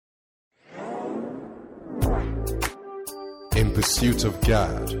In pursuit of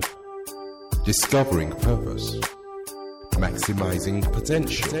God, discovering purpose, maximizing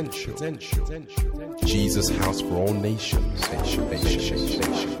potential. Jesus House for All Nations.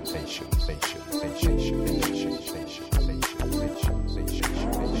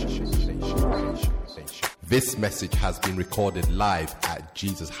 This message has been recorded live at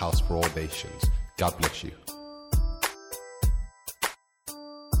Jesus House for All Nations. God bless you.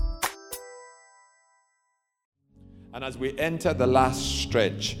 And as we enter the last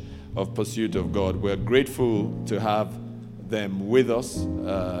stretch of Pursuit of God, we're grateful to have them with us.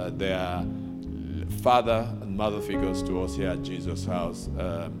 They are father and mother figures to us here at Jesus House.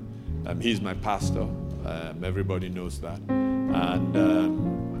 He's my pastor. Everybody knows that. And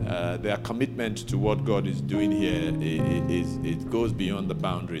their commitment to what God is doing here, it goes beyond the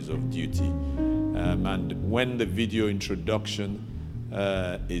boundaries of duty. And when the video introduction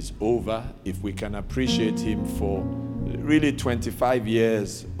is over, if we can appreciate him for really 25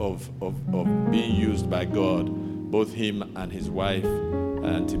 years of being used by God, both him and his wife,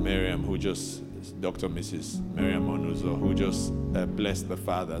 Auntie Miriam, Dr. Mrs. Miriam Onuzo, who just blessed the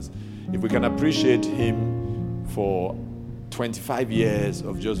fathers. If we can appreciate him for 25 years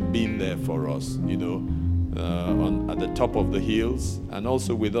of just being there for us, at the top of the hills, and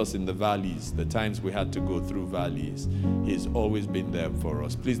also with us in the valleys, the times we had to go through valleys. He's always been there for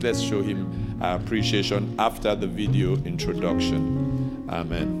us. Please, let's show him our appreciation after the video introduction.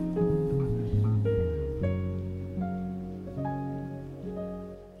 Amen.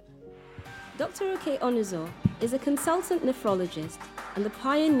 Dr. Oke Onuzo is a consultant nephrologist and the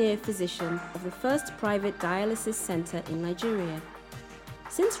pioneer physician of the first private dialysis center in Nigeria.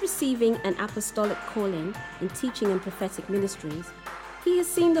 Since receiving an apostolic calling in teaching and prophetic ministries, he has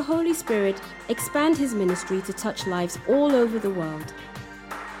seen the Holy Spirit expand his ministry to touch lives all over the world.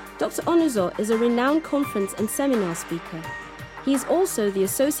 Dr. Onuzo is a renowned conference and seminar speaker. He is also the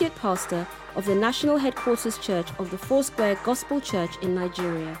associate pastor of the National Headquarters Church of the Foursquare Gospel Church in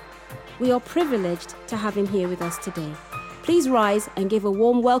Nigeria. We are privileged to have him here with us today. Please rise and give a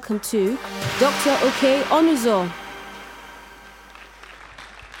warm welcome to Dr. Oke Onuzo.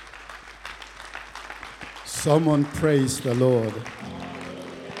 Someone praise the Lord.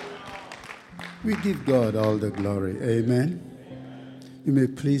 We give God all the glory. Amen. You may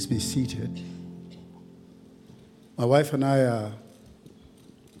please be seated. My wife and I are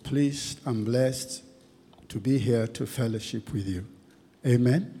pleased and blessed to be here to fellowship with you.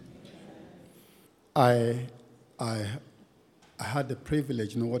 Amen. I had the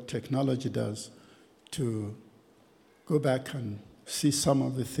privilege, what technology does, to go back and see some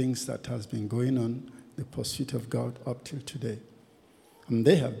of the things that has been going on, the pursuit of God up till today. And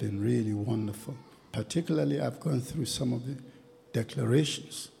they have been really wonderful. Particularly, I've gone through some of the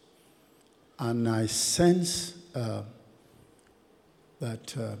declarations. And I sense that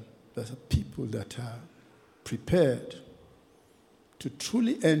there's people that are prepared to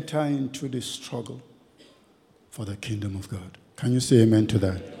truly enter into the struggle for the kingdom of God. Can you say amen to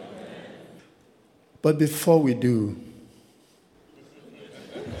that? Amen. But before we do,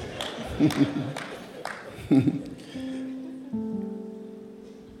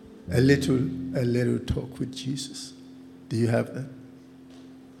 a little talk with Jesus. Do you have that?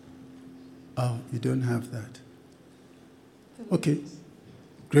 Oh, you don't have that. Okay.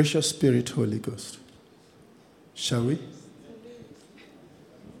 Gracious Spirit, Holy Ghost. Shall we?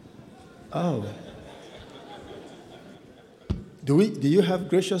 Oh. Do you have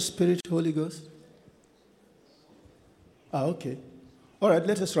gracious Spirit, Holy Ghost? Okay. All right,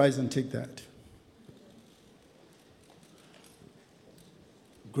 let us rise and take that.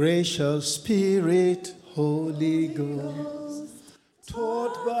 Gracious Spirit, Holy Ghost,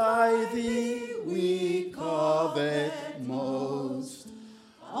 taught by thee we covet most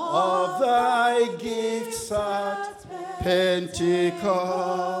of thy gifts at Pentecost,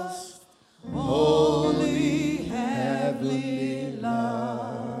 holy heavenly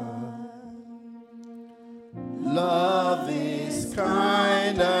love. Love is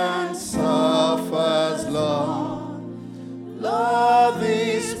kind and suffers long. Love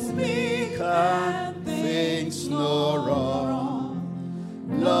is meek and thinks no wrong.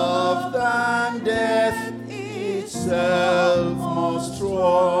 Love than death itself most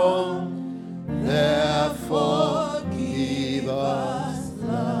strong. Therefore give us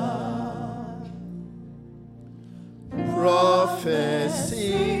love.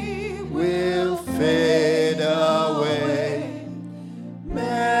 Prophecy will fade away,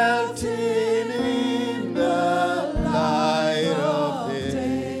 melting in the light of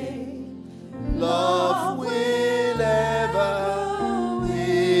day. Love will ever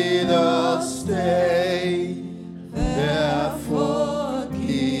with us stay. Therefore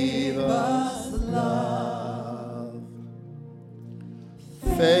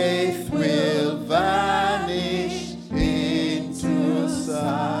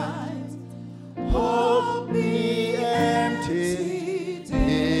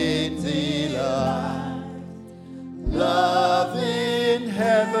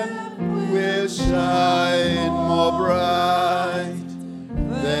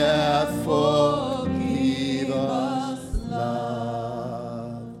Therefore give us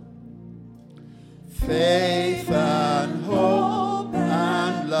love, faith and hope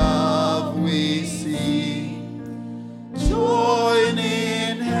and love we see,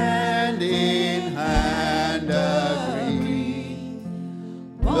 joining hand in hand agree.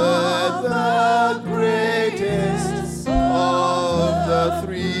 But the greatest of the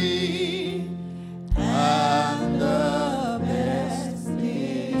three and the best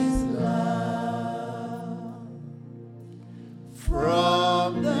is love.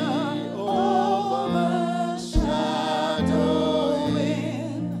 From the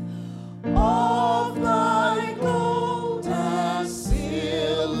overshadowing of thy gold and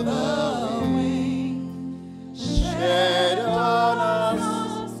silver wing, shed on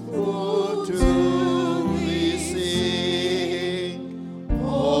us who to be sing,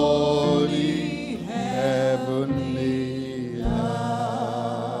 holy heavenly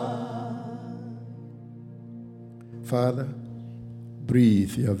love. Father,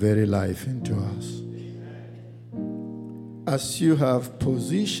 breathe your very life into us. As you have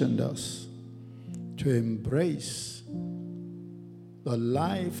positioned us to embrace the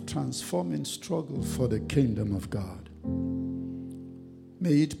life-transforming struggle for the kingdom of God,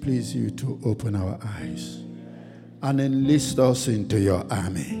 may it please you to open our eyes and enlist us into your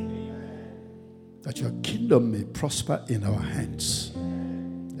army, that your kingdom may prosper in our hands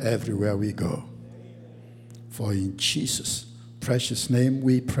everywhere we go. For in Jesus' precious name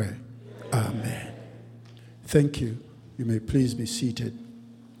we pray. Amen. Thank you. You may please be seated.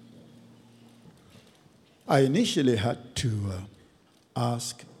 I initially had to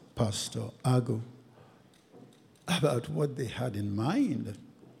ask Pastor Ago about what they had in mind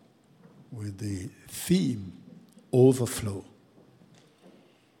with the theme, overflow.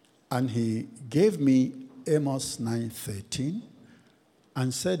 And he gave me Amos 9:13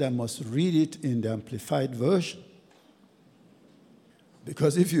 and said I must read it in the Amplified Version.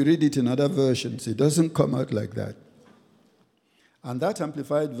 Because if you read it in other versions, it doesn't come out like that. And that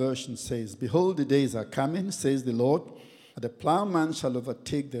Amplified Version says, "Behold, the days are coming, says the Lord, the plowman shall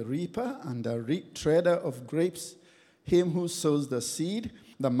overtake the reaper and the treader of grapes, him who sows the seed.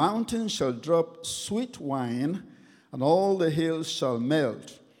 The mountains shall drop sweet wine, and all the hills shall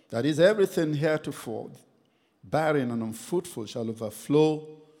melt. That is, everything heretofore barren and unfruitful shall overflow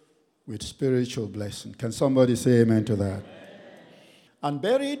with spiritual blessing." Can somebody say amen to that? And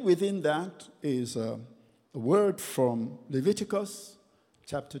buried within that is a word from Leviticus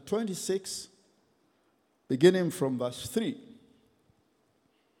chapter 26, beginning from verse 3.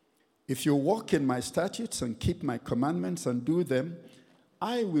 "If you walk in my statutes and keep my commandments and do them,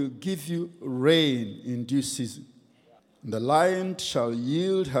 I will give you rain in due season. And the land shall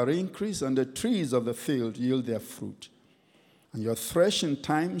yield her increase, and the trees of the field yield their fruit. And your threshing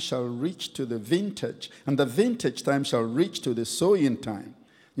time shall reach to the vintage, and the vintage time shall reach to the sowing time.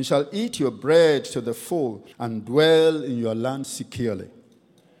 You shall eat your bread to the full, and dwell in your land securely.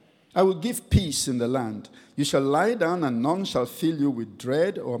 I will give peace in the land. You shall lie down, and none shall fill you with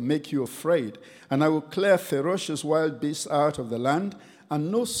dread or make you afraid. And I will clear ferocious wild beasts out of the land, and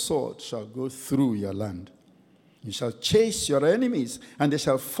no sword shall go through your land. You shall chase your enemies, and they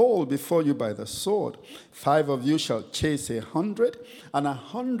shall fall before you by the sword. 5 of you shall chase 100, and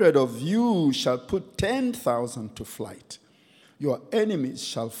 100 of you shall put 10,000 to flight. Your enemies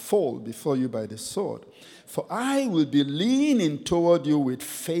shall fall before you by the sword. For I will be leaning toward you with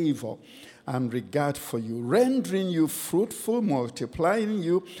favor and regard for you, rendering you fruitful, multiplying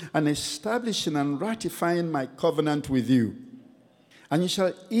you, and establishing and ratifying my covenant with you. And you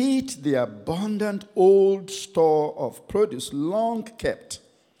shall eat the abundant old store of produce long kept,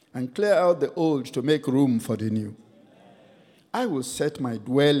 and clear out the old to make room for the new. I will set my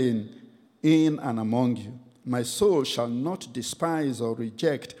dwelling in and among you. My soul shall not despise or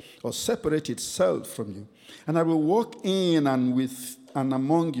reject or separate itself from you. And I will walk in and with and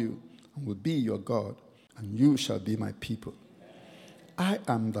among you, and will be your God, and you shall be my people. I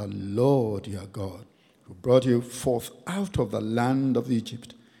am the Lord your God, who brought you forth out of the land of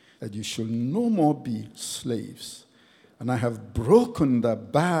Egypt, that you should no more be slaves. And I have broken the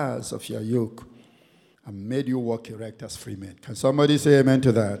bars of your yoke and made you walk erect as free men. Can somebody say amen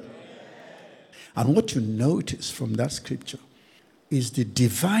to that? And what you notice from that scripture is the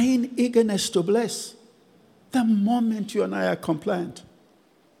divine eagerness to bless the moment you and I are compliant.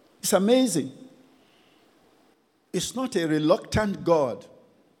 It's amazing. It's not a reluctant God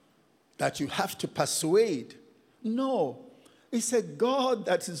that you have to persuade. No, it's a God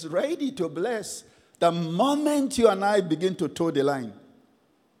that is ready to bless the moment you and I begin to toe the line.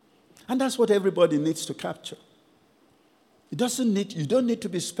 And that's what everybody needs to capture. You don't need to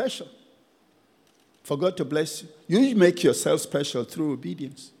be special for God to bless you. You make yourself special through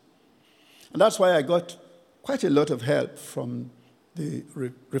obedience. And that's why I got quite a lot of help from the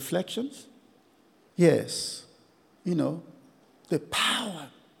reflections. Yes, the power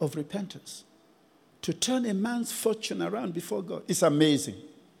of repentance to turn a man's fortune around before God. It's amazing.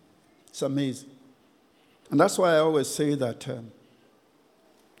 It's amazing. And that's why I always say that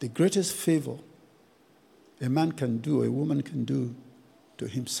the greatest favor a man can do, a woman can do to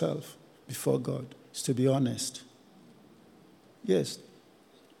himself before God is to be honest. Yes,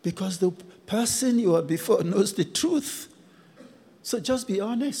 because the person you are before knows the truth. So just be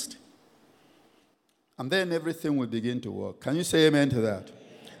honest. And then everything will begin to work. Can you say amen to that?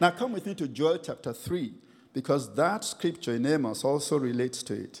 Now come with me to Joel chapter 3, because that scripture in Amos also relates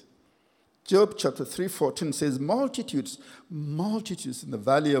to it. Job chapter 3:14 says, multitudes in the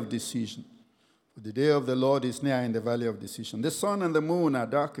valley of decision. For the day of the Lord is near in the valley of decision. The sun and the moon are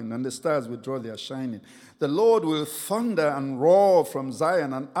darkened, and the stars withdraw their shining. The Lord will thunder and roar from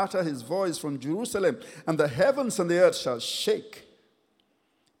Zion and utter his voice from Jerusalem, and the heavens and the earth shall shake.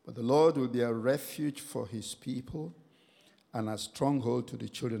 But the Lord will be a refuge for his people and a stronghold to the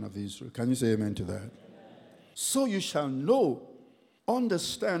children of Israel. Can you say amen to that? Amen. So you shall know,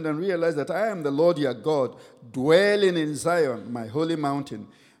 understand, and realize that I am the Lord your God, dwelling in Zion, my holy mountain.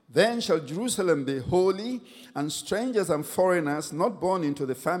 Then shall Jerusalem be holy, and strangers and foreigners not born into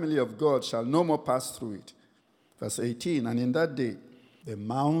the family of God shall no more pass through it. Verse 18, and in that day the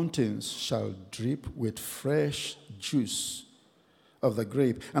mountains shall drip with fresh juice of the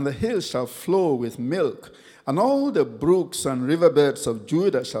grape, and the hills shall flow with milk, and all the brooks and riverbeds of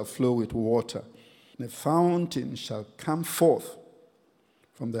Judah shall flow with water. The fountain shall come forth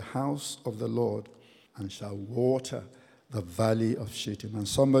from the house of the Lord and shall water the valley of Shittim. And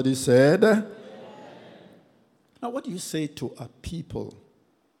somebody said, Amen. Now what do you say to a people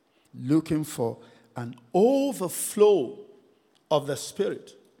looking for an overflow of the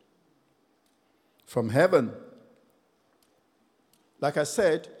Spirit from heaven? Like I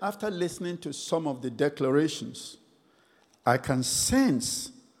said, after listening to some of the declarations, I can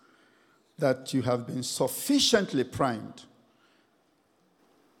sense that you have been sufficiently primed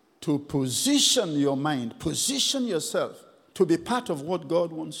to position your mind, position yourself to be part of what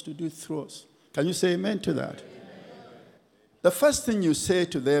God wants to do through us. Can you say amen to that? Amen. The first thing you say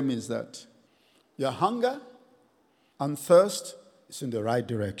to them is that your hunger and thirst is in the right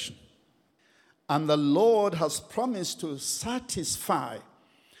direction. And the Lord has promised to satisfy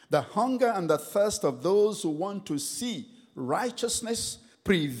the hunger and the thirst of those who want to see righteousness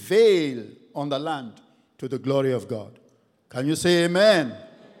prevail on the land to the glory of God. Can you say amen? Amen?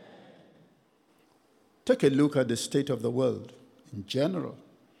 Take a look at the state of the world in general.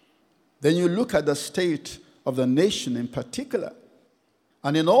 Then you look at the state of the nation in particular.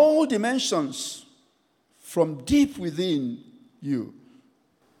 And in all dimensions, from deep within you,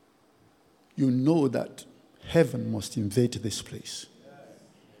 you know that heaven must invade this place.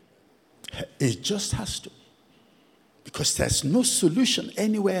 It just has to. Because there's no solution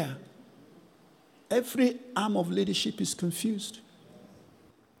anywhere. Every arm of leadership is confused.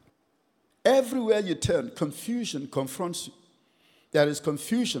 Everywhere you turn, confusion confronts you. There is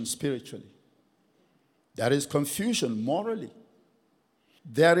confusion spiritually. There is confusion morally.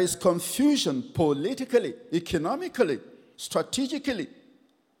 There is confusion politically, economically, strategically.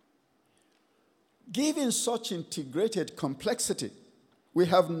 Given such integrated complexity, we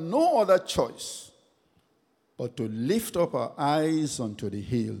have no other choice but to lift up our eyes unto the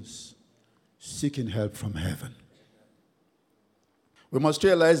hills, seeking help from heaven. We must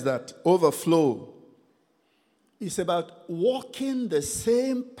realize that overflow is about walking the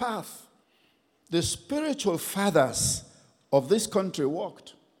same path the spiritual fathers of this country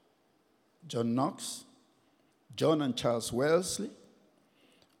walked. John Knox, John and Charles Wesley,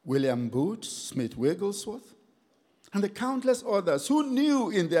 William Booth, Smith Wigglesworth, and the countless others who knew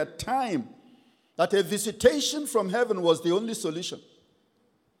in their time that a visitation from heaven was the only solution.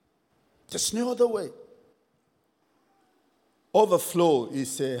 There's no other way. Overflow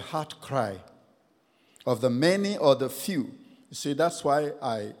is a heart cry of the many or the few. You see, that's why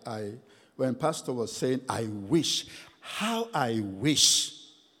when Pastor was saying, I wish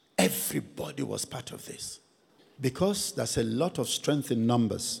everybody was part of this. Because there's a lot of strength in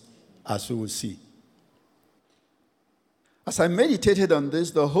numbers, as we will see. As I meditated on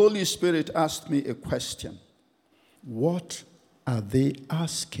this, the Holy Spirit asked me a question. What are they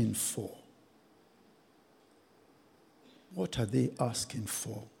asking for? What are they asking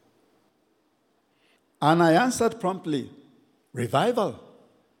for? And I answered promptly, revival.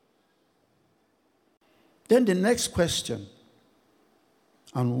 Then the next question,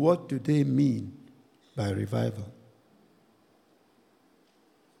 And what do they mean by revival?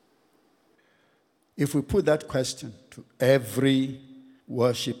 If we put that question to every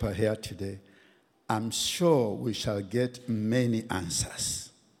worshiper here today, I'm sure we shall get many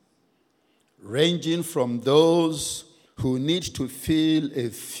answers, ranging from those who need to feel a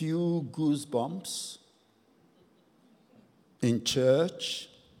few goosebumps in church,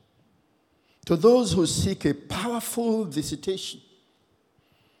 to those who seek a powerful visitation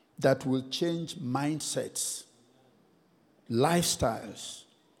that will change mindsets, lifestyles,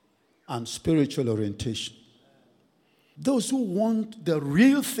 and spiritual orientation. Those who want the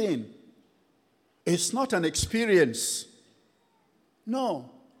real thing. It's not an experience.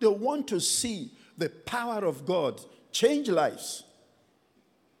 No, they want to see the power of God change lives,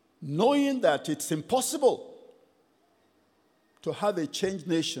 knowing that it's impossible to have a changed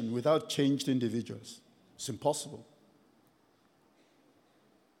nation without changed individuals. It's impossible.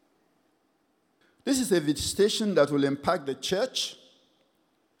 This is a visitation that will impact the church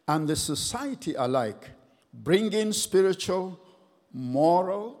and the society alike, bringing spiritual,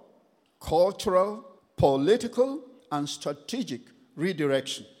 moral, cultural, political, and strategic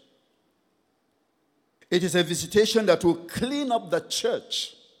redirection. It is a visitation that will clean up the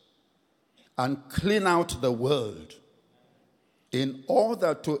church and clean out the world in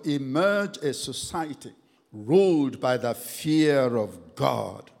order to emerge a society ruled by the fear of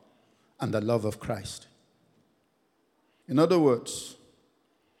God and the love of Christ. In other words,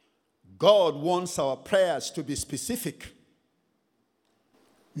 God wants our prayers to be specific.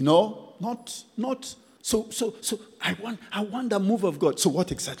 You know, not so I want the move of God. So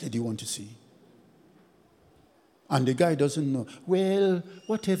what exactly do you want to see? And the guy doesn't know. Well,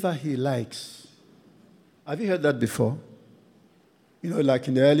 whatever he likes. Have you heard that before? You know, like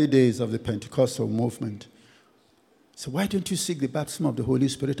in the early days of the Pentecostal movement. So why don't you seek the baptism of the Holy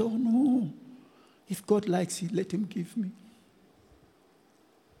Spirit? Oh no. If God likes it, let him give me.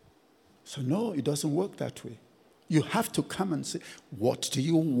 So no, it doesn't work that way. You have to come and say, what do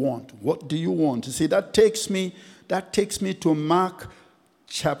you want? What do you want? You see, that takes me to Mark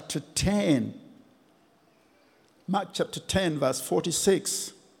chapter 10. Mark chapter 10, verse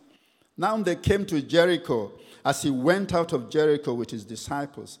 46. Now they came to Jericho. As he went out of Jericho with his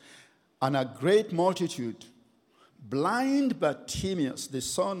disciples, and a great multitude, blind Bartimaeus, the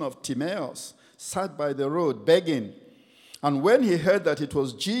son of Timaeus, sat by the road begging. And when he heard that it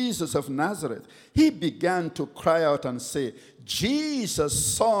was Jesus of Nazareth, he began to cry out and say,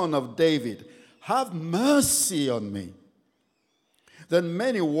 Jesus, son of David, have mercy on me. Then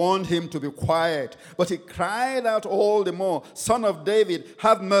many warned him to be quiet, but he cried out all the more, Son of David,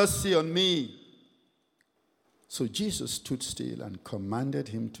 have mercy on me. So Jesus stood still and commanded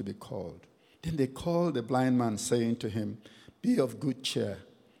him to be called. Then they called the blind man, saying to him, be of good cheer.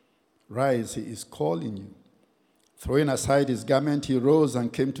 Rise, he is calling you. Throwing aside his garment, he rose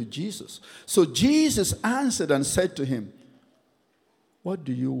and came to Jesus. So Jesus answered and said to him, what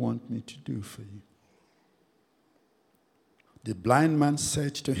do you want me to do for you? The blind man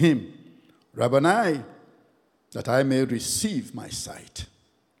said to him, Rabboni, that I may receive my sight.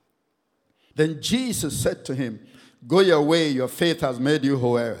 Then Jesus said to him, go your way, your faith has made you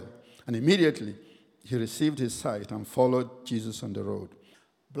whole. And immediately he received his sight and followed Jesus on the road.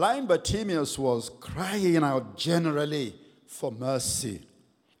 Blind Bartimaeus was crying out generally for mercy.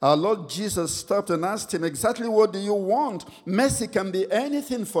 Our Lord Jesus stopped and asked him, exactly what do you want? Mercy can be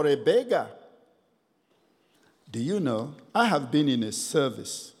anything for a beggar. Do you know, I have been in a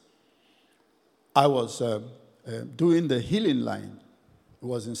service. I was doing the healing line. It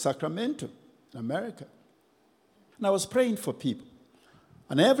was in Sacramento, in America. And I was praying for people.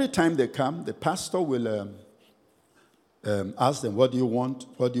 And every time they come, the pastor will ask them, what do you want?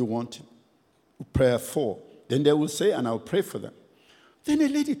 What do you want prayer for? Then they will say, and I'll pray for them. Then a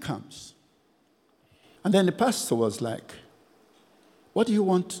lady comes. And then the pastor was like, what do you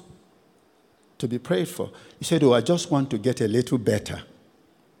want to be prayed for? He said, I just want to get a little better.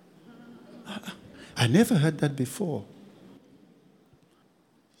 I never heard that before.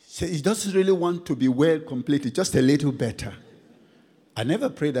 So he doesn't really want to be well completely, just a little better. I never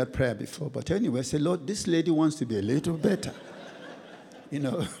prayed that prayer before, but anyway, I said, Lord, this lady wants to be a little better. You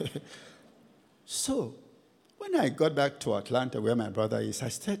know. So, when I got back to Atlanta, where my brother is,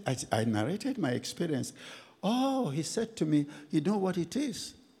 I narrated my experience. Oh, he said to me, you know what it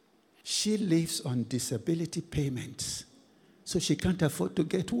is? She lives on disability payments, so she can't afford to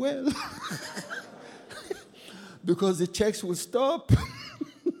get well. Because the checks will stop.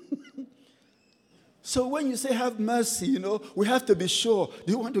 So when you say have mercy, you know, we have to be sure.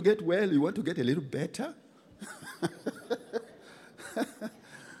 Do you want to get well? You want to get a little better?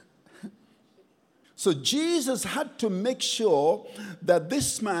 So Jesus had to make sure that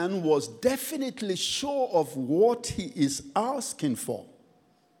this man was definitely sure of what he is asking for.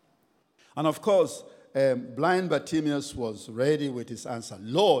 And of course, blind Bartimaeus was ready with his answer.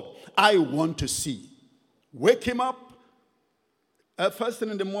 Lord, I want to see. Wake him up. First thing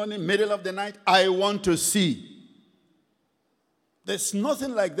in the morning, middle of the night, I want to see. There's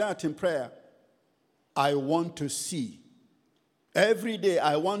nothing like that in prayer. I want to see. Every day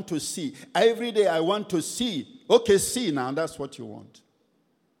I want to see. Every day I want to see. Okay, see now. That's what you want.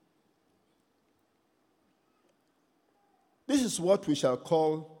 This is what we shall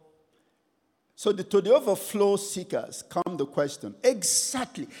call. So to the overflow seekers come the question,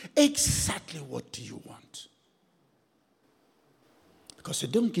 exactly what do you want? Because you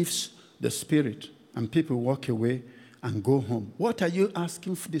don't give the Spirit and people walk away and go home. What are you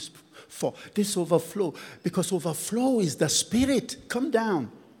asking for this for? This overflow. Because overflow is the Spirit. Come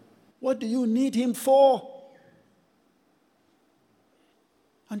down. What do you need him for?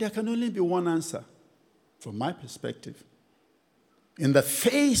 And there can only be one answer, from my perspective. In the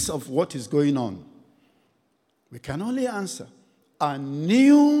face of what is going on, we can only answer a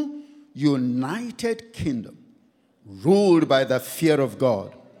new united kingdom ruled by the fear of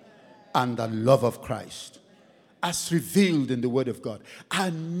God and the love of Christ, as revealed in the Word of God. A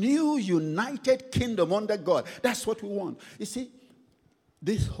new united kingdom under God. That's what we want. You see,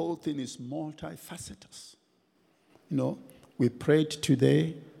 this whole thing is multifaceted. You know, we prayed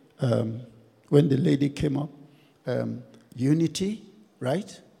today when the lady came up, unity,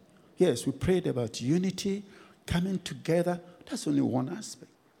 right? Yes, we prayed about unity, coming together. That's only one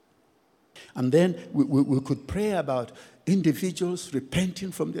aspect. And then we could pray about individuals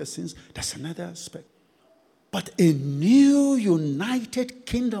repenting from their sins. That's another aspect. But a new united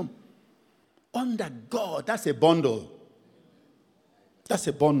kingdom under God, that's a bundle. That's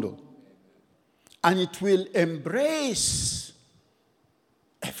a bundle. And it will embrace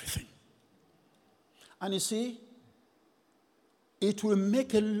everything. And you see, it will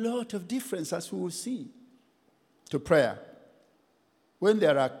make a lot of difference, as we will see, to prayer. When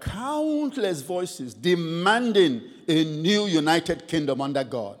there are countless voices demanding a new united kingdom under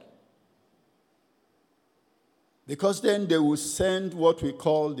God. Because then they will send what we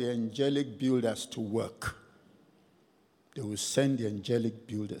call the angelic builders to work. They will send the angelic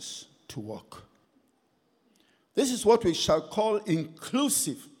builders to work. This is what we shall call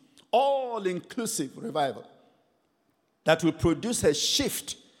inclusive, all-inclusive revival that will produce a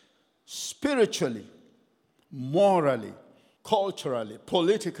shift spiritually, morally, culturally,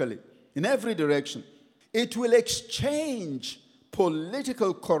 politically, in every direction. It will exchange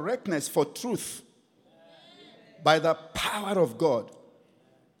political correctness for truth by the power of God.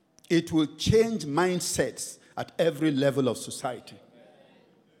 It will change mindsets at every level of society.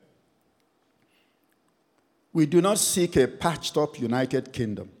 We do not seek a patched up United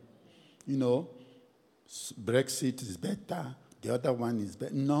Kingdom. You know, Brexit is better, the other one is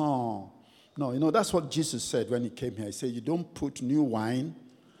better. No, you know, that's what Jesus said when he came here. He said, you don't put new wine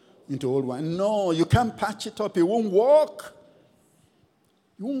into old wine. No, you can't patch it up. It won't work.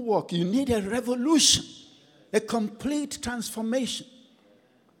 It won't work. You need a revolution, a complete transformation.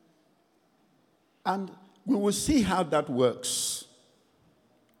 And we will see how that works.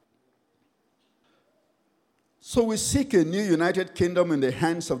 So we seek a new united kingdom in the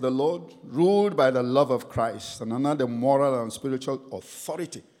hands of the Lord, ruled by the love of Christ and under the moral and spiritual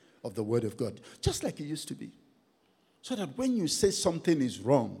authority of the Word of God, just like it used to be. So that when you say something is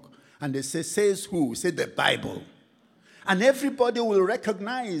wrong, and they say, says who? Say the Bible. And everybody will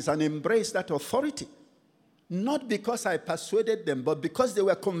recognize and embrace that authority. Not because I persuaded them, but because they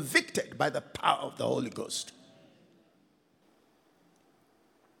were convicted by the power of the Holy Ghost.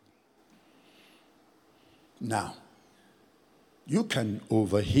 Now, you can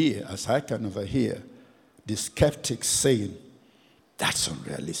overhear, as I can overhear, the skeptics saying, that's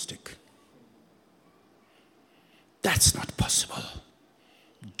unrealistic. That's not possible.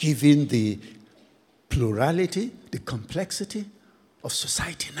 Given the plurality, the complexity of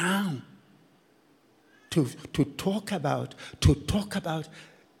society now. To talk about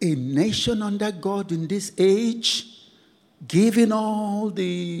a nation under God in this age, given all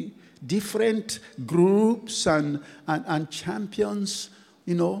the different groups and champions,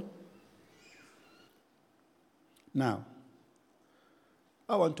 you know. Now,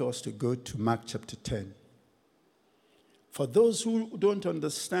 I want us to go to Mark chapter 10. For those who don't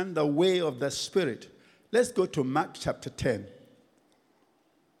understand the way of the Spirit, let's go to Mark chapter 10,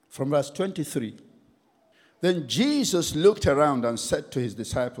 from verse 23. Then Jesus looked around and said to his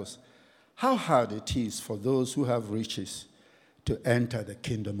disciples, how hard it is for those who have riches to enter the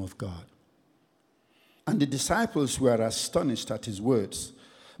kingdom of God. And the disciples were astonished at his words.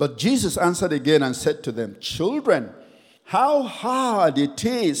 But Jesus answered again and said to them, "Children, how hard it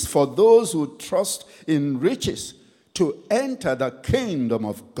is for those who trust in riches to enter the kingdom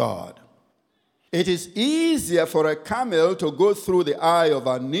of God. It is easier for a camel to go through the eye of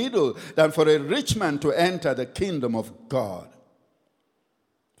a needle than for a rich man to enter the kingdom of God."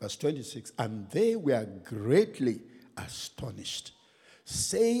 Verse 26, and they were greatly astonished,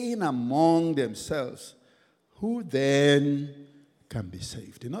 saying among themselves, "Who then can be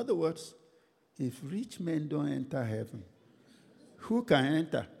saved?" In other words, if rich men don't enter heaven, who can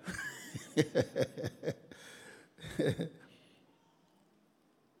enter?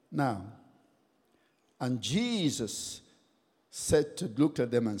 Now, and Jesus looked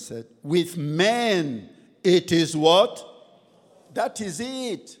at them and said, "With men it is what? That is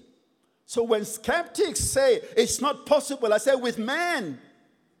it." So when skeptics say it's not possible, I say with men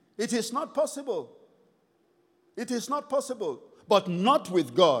it is not possible. It is not possible, but not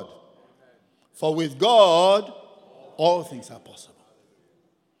with God. For with God, all things are possible.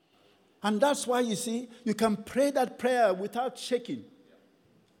 And that's why you see, you can pray that prayer without shaking.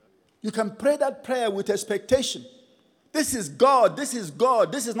 You can pray that prayer with expectation. This is God, this is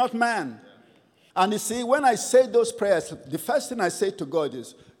God, this is not man. And you see, when I say those prayers, the first thing I say to God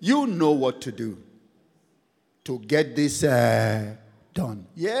is, you know what to do to get this done.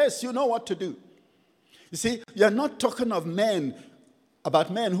 Yes, you know what to do. You see, you're not talking of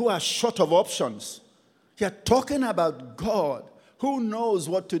about men who are short of options. You're talking about God who knows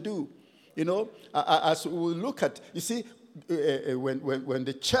what to do. You know, as we look at, you see, when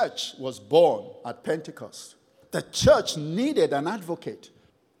the church was born at Pentecost, the church needed an advocate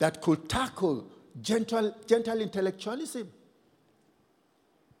that could tackle gentle intellectualism.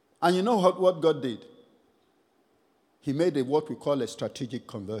 And you know what God did? He made what we call a strategic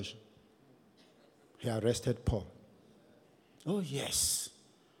conversion. He arrested Paul. Oh, yes.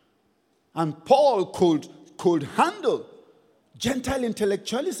 And Paul could handle gentle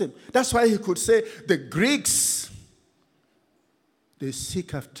intellectualism. That's why he could say, the Greeks, they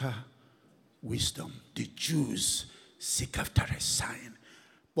seek after wisdom. The Jews seek after a sign.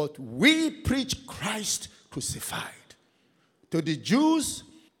 But we preach Christ crucified. To the Jews,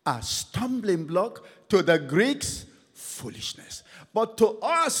 a stumbling block. To the Greeks, foolishness. But to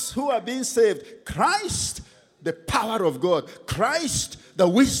us who are being saved, Christ, the power of God. Christ, the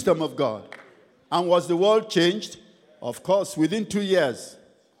wisdom of God. And was the world changed? Of course, within 2 years.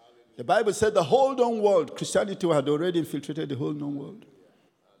 The Bible said the whole known world, Christianity had already infiltrated the whole known world.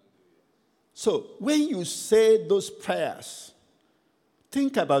 So, when you say those prayers,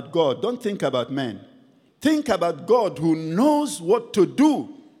 think about God. Don't think about men. Think about God who knows what to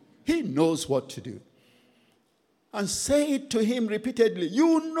do. He knows what to do. And say it to him repeatedly.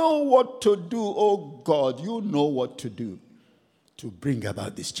 You know what to do, oh God. You know what to do to bring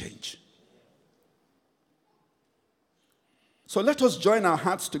about this change. So let us join our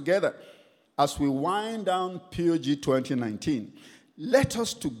hearts together as we wind down POG 2019. Let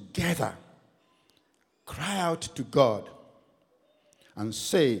us together cry out to God and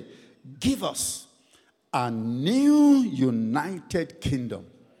say, give us a new united kingdom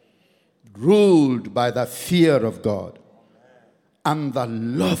ruled by the fear of God and the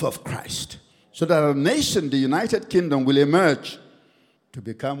love of Christ, so that our nation, the United Kingdom, will emerge to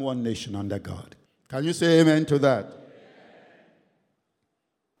become one nation under God. Can you say amen to that?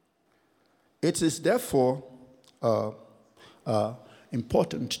 It is therefore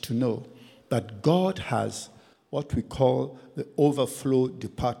important to know that God has what we call the overflow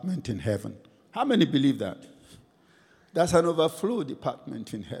department in heaven. How many believe that? There's an overflow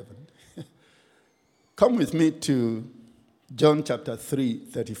department in heaven. Come with me to John chapter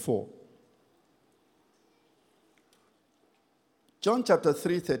 3:34. John chapter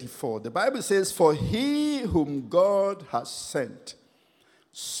 3:34. The Bible says, "For he whom God has sent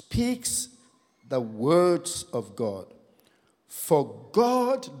speaks the words of God. For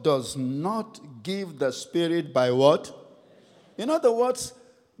God does not give the Spirit by what?" In other words,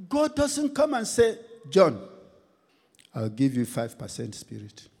 God doesn't come and say, "John, I'll give you 5%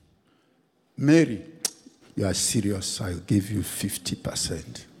 Spirit. Mary, you are serious, I'll give you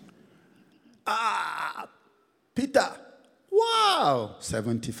 50%. Peter, wow,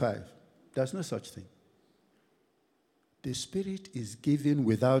 75. There's no such thing. The Spirit is given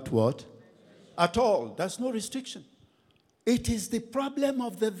without what? At all. There's no restriction. It is the problem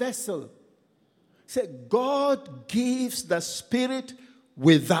of the vessel. Say, God gives the Spirit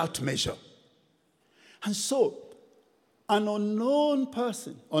without measure. And so, an unknown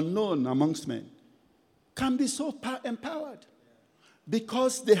person, unknown amongst men, can be so empowered.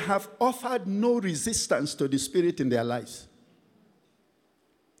 Because they have offered no resistance to the Spirit in their lives.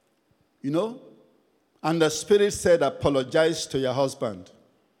 You know? And the Spirit said, apologize to your husband.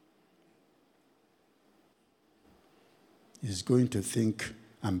 He's going to think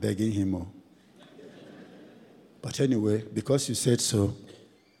I'm begging him more. But anyway, because you said so,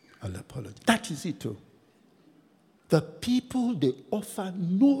 I'll apologize. That is it, too. The people, they offer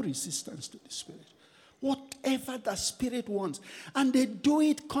no resistance to the Spirit. Whatever the Spirit wants. And they do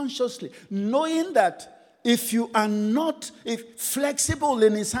it consciously, knowing that if you are not flexible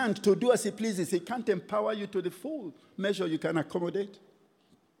in his hand to do as he pleases, he can't empower you to the full measure you can accommodate.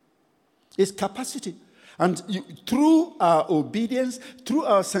 It's capacity. And through our obedience, through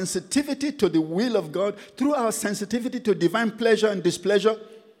our sensitivity to the will of God, through our sensitivity to divine pleasure and displeasure,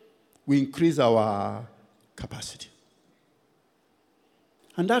 we increase our capacity.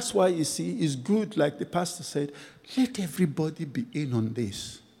 And that's why, you see, it's good, like the pastor said, let everybody be in on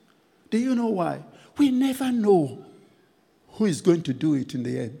this. Do you know why? We never know who is going to do it in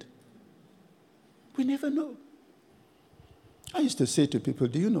the end. We never know. I used to say to people,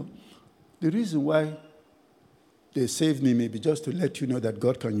 do you know, the reason why they saved me maybe just to let you know that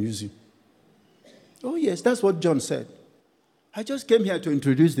God can use you. Oh, yes, that's what John said. I just came here to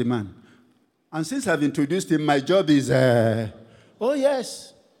introduce the man. And since I've introduced him, my job is, oh,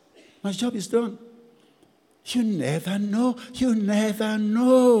 yes, my job is done. You never know. You never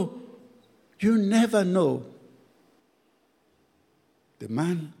know. You never know. The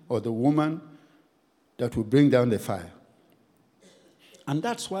man or the woman that will bring down the fire. And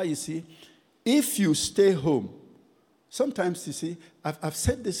that's why, you see, if you stay home, sometimes, you see, I've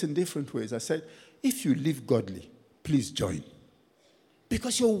said this in different ways. I said, if you live godly, please join.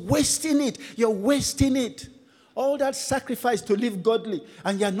 Because you're wasting it. You're wasting it. All that sacrifice to live godly,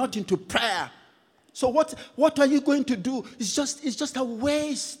 and you're not into prayer. So what are you going to do? It's just a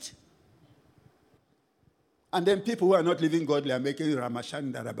waste. And then people who are not living godly are making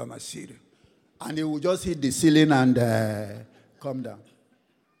Ramashan Darabamasiri. And they will just hit the ceiling and come down.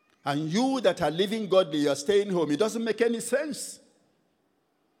 And you that are living godly, you're staying home. It doesn't make any sense.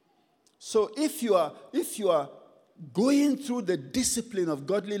 So if you are going through the discipline of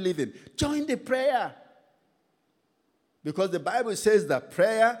godly living, join the prayer. Because the Bible says the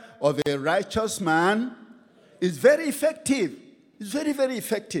prayer of a righteous man is very effective. It's very, very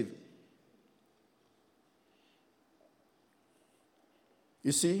effective.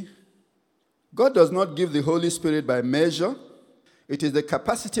 You see, God does not give the Holy Spirit by measure. It is the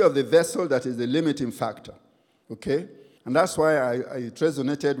capacity of the vessel that is the limiting factor. Okay? And that's why it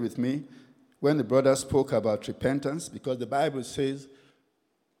resonated with me when the brother spoke about repentance, because the Bible says,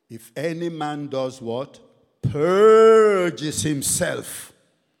 if any man does what? Purges himself.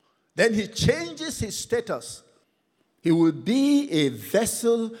 Then he changes his status. He will be a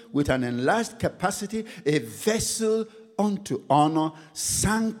vessel with an enlarged capacity, a vessel unto honor,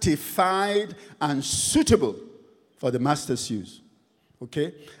 sanctified and suitable for the master's use.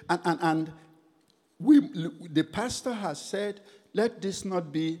 Okay? And the pastor has said, let this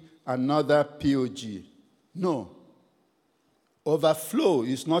not be another POG. No. Overflow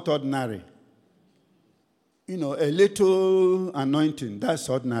is not ordinary. You know, a little anointing, that's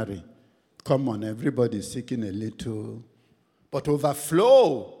ordinary. Come on, everybody's seeking a little. But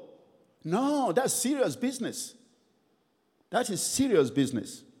overflow, no, that's serious business. That is serious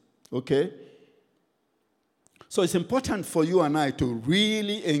business. Okay? So it's important for you and I to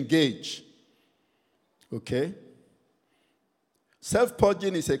really engage. Okay?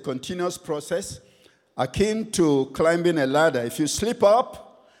 Self-purging is a continuous process akin to climbing a ladder. If you slip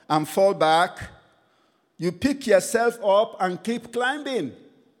up and fall back, you pick yourself up and keep climbing.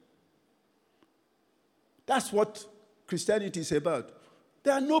 That's what Christianity is about.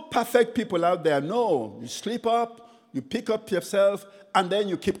 There are no perfect people out there. No. You slip up, you pick up yourself, and then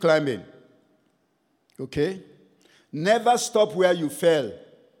you keep climbing. Okay? Never stop where you fell.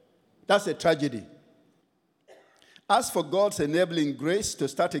 That's a tragedy. Ask for God's enabling grace to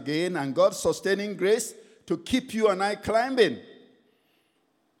start again and God's sustaining grace to keep you and I climbing.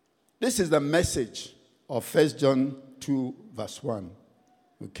 This is the message of 1 John 2, verse 1.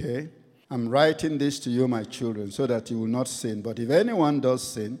 Okay? I'm writing this to you, my children, so that you will not sin. But if anyone does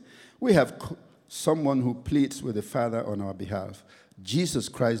sin, we have someone who pleads with the Father on our behalf, Jesus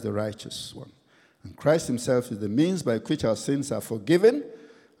Christ, the righteous one. And Christ himself is the means by which our sins are forgiven,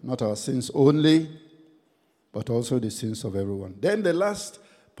 not our sins only, but also the sins of everyone. Then the last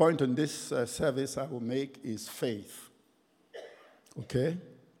point on this service I will make is faith. Okay?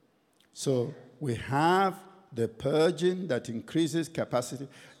 So we have the purging that increases capacity.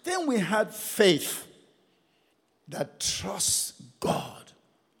 Then we had faith. that trusts God,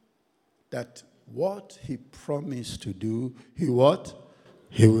 that what he promised to do, he what?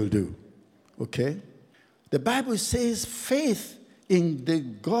 He will do. Okay? The Bible says faith in the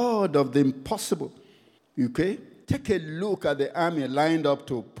God of the impossible. Okay? Take a look at the army lined up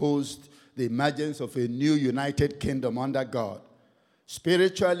to oppose the emergence of a new united kingdom under God.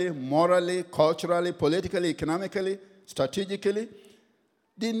 Spiritually, morally, culturally, politically, economically, strategically.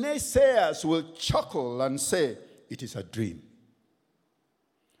 The naysayers will chuckle and say, it is a dream.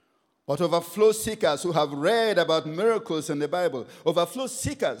 But overflow seekers who have read about miracles in the Bible, overflow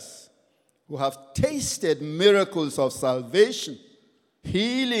seekers who have tasted miracles of salvation,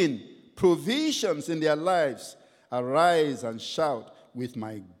 healing, provisions in their lives, arise and shout, with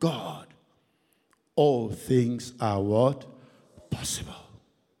my God, all things are what? Possible.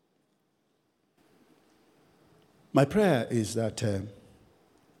 My prayer is that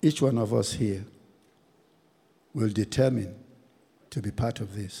each one of us here will determine to be part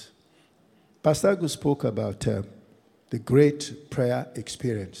of this. Pastor Agu spoke about the great prayer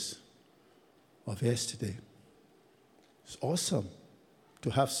experience of yesterday. It's awesome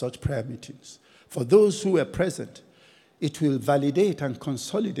to have such prayer meetings. For those who were present, it will validate and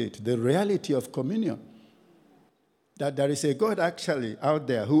consolidate the reality of communion. That there is a God actually out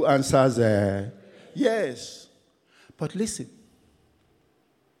there who answers, yes. But listen,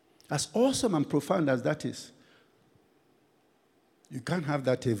 as awesome and profound as that is, you can't have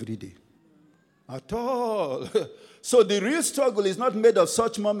that every day. At all. So the real struggle is not made of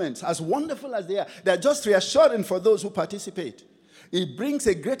such moments, as wonderful as they are. They're just reassuring for those who participate. It brings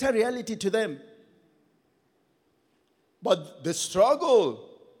a greater reality to them. But the struggle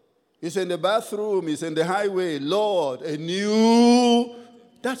is in the bathroom, is in the highway. Lord,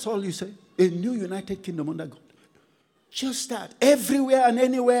 that's all you say. A new united kingdom under God. Just that. Everywhere and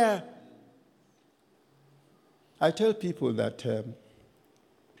anywhere. I tell people that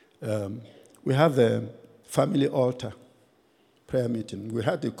we have a family altar prayer meeting. We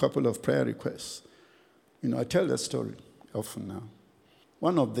had a couple of prayer requests. I tell that story often now.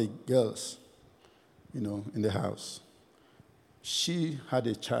 One of the girls, in the house, she had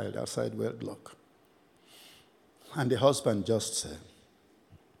a child outside wedlock. And the husband just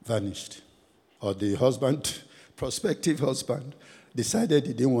vanished. Or the husband, prospective husband, decided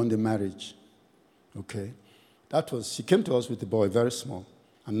he didn't want the marriage. Okay? She came to us with the boy, very small.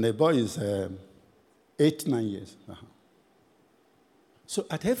 And the boy is 8-9 years. So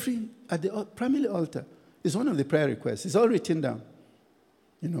at the primary altar, is one of the prayer requests. It's all written down.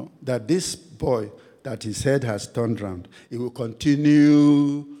 That this boy, that his head has turned round, he will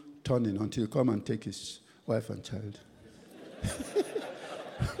continue turning until he come and take his wife and child.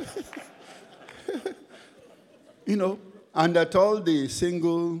 And that all the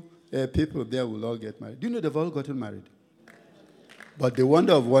single people there will all get married. Do you know they've all gotten married? But the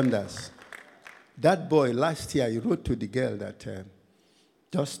wonder of wonders, that boy last year, he wrote to the girl that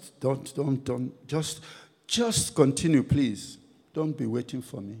just continue, please. Don't be waiting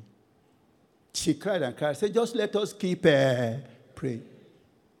for me. She cried and cried. Said, just let us keep praying.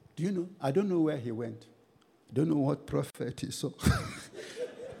 Do you know? I don't know where he went. I don't know what prophet he saw.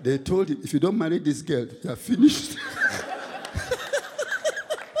 They told him, if you don't marry this girl, you are finished.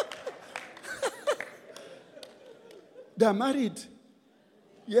 They are married.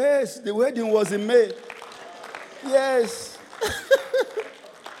 Yes, the wedding was in May. Yes.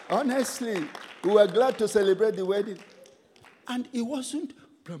 Honestly, we were glad to celebrate the wedding. And it wasn't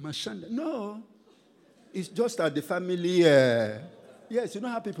Brahmashanda. No. It's just at the family. Yes, you know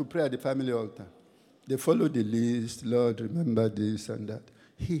how people pray at the family altar? They follow the list. Lord, remember this and that.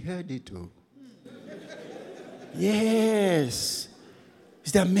 He heard it all. Yes.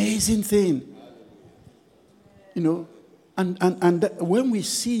 It's the amazing thing. And when we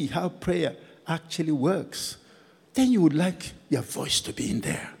see how prayer actually works, then you would like your voice to be in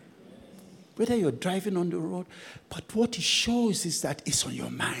there. Whether you're driving on the road, but what it shows is that it's on your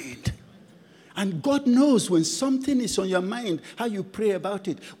mind. And God knows when something is on your mind, how you pray about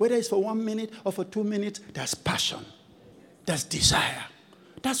it. Whether it's for 1 minute or for 2 minutes, that's passion. That's desire.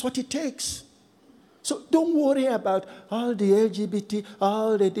 That's what it takes. So don't worry about all the LGBT,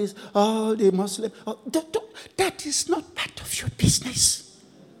 all the this, all the Muslim. That is not part of your business.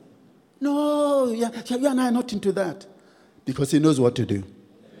 No, you and I are not into that. Because he knows what to do.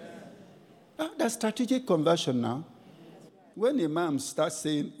 That's strategic conversion now. When imams start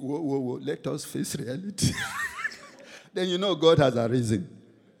saying, whoa, let us face reality, then you know God has arisen.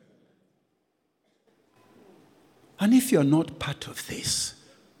 And if you're not part of this,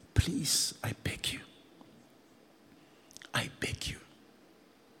 please, I beg you.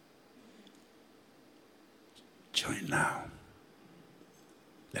 join now.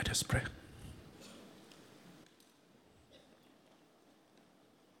 Let us pray.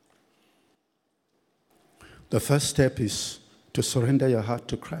 The first step is to surrender your heart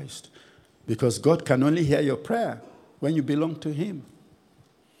to Christ, because God can only hear your prayer when you belong to Him.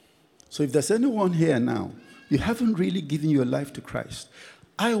 So if there's anyone here now, you haven't really given your life to Christ,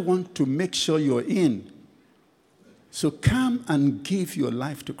 I want to make sure you're in. So come and give your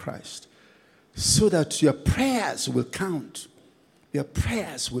life to Christ so that your prayers will count. Your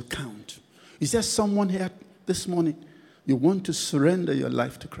prayers will count. Is there someone here this morning? You want to surrender your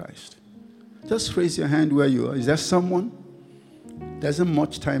life to Christ? Just raise your hand where you are. Is there someone? There isn't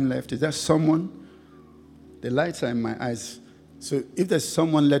much time left. Is there someone? The lights are in my eyes. So if there's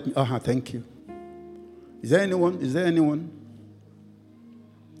someone, let me. Thank you. Is there anyone? Is there anyone?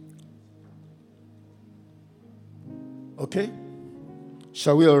 Okay.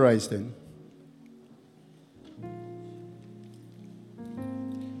 Shall we all rise then?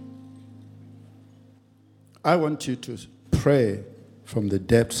 I want you to pray from the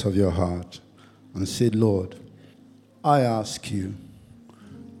depths of your heart and say, Lord, I ask you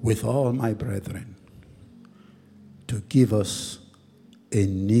with all my brethren to give us a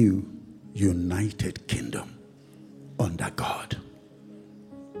new united kingdom under God.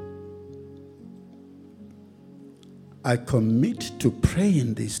 I commit to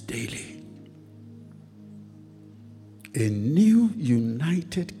praying this daily. A new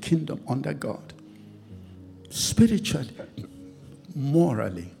united kingdom under God. Spiritually,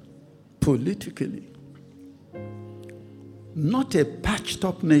 morally, politically. Not a patched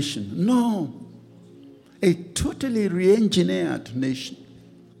up nation. No. A totally re-engineered nation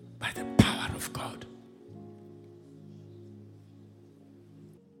by the power of God.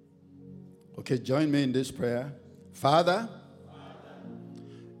 Okay, join me in this prayer. Father,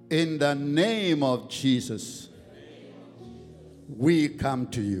 in the name of Jesus, we come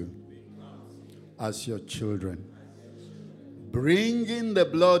to you as your children, bringing the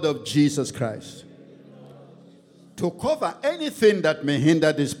blood of Jesus Christ to cover anything that may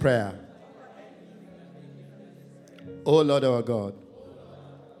hinder this prayer. O Lord our God,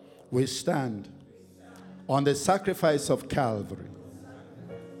 we stand on the sacrifice of Calvary,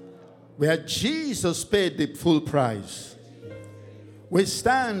 where Jesus paid the full price. We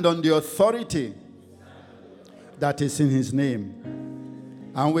stand on the authority that is in his name.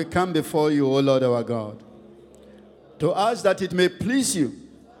 And we come before you, O Lord our God, to ask that it may please you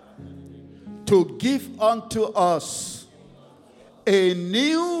to give unto us a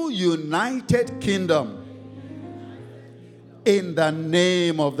new united kingdom in the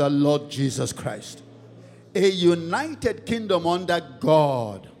name of the Lord Jesus Christ. A united kingdom under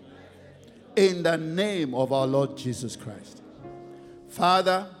God in the name of our Lord Jesus Christ.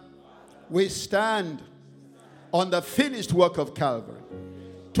 Father, we stand on the finished work of Calvary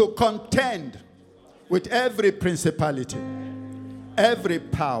to contend with every principality, every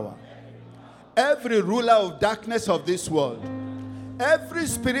power, every ruler of darkness of this world, every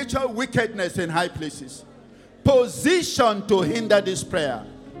spiritual wickedness in high places, positioned to hinder this prayer.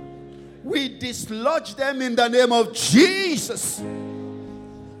 We dislodge them in the name of Jesus,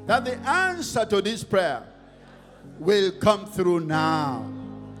 that the answer to this prayer will come through now.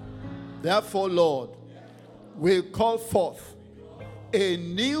 Therefore, Lord, we call forth a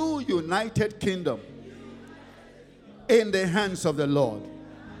new united kingdom in the hands of the Lord.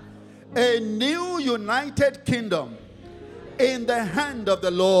 A new united kingdom in the hand of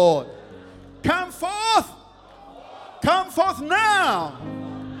the Lord. Come forth. Come forth now.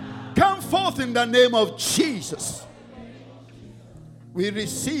 Come forth in the name of Jesus. We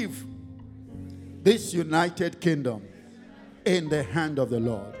receive this united kingdom in the hand of the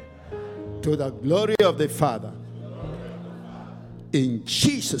Lord, to the glory of the Father. In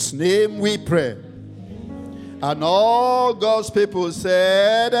Jesus' name we pray. And all God's people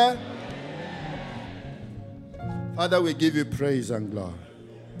said, Father, we give you praise and glory.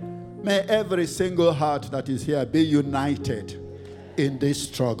 May every single heart that is here be united in this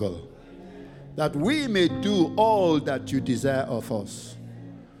struggle, that we may do all that you desire of us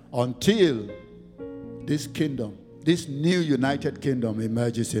until this kingdom, this new united kingdom,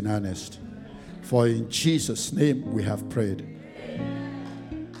 emerges in earnest. For in Jesus' name we have prayed.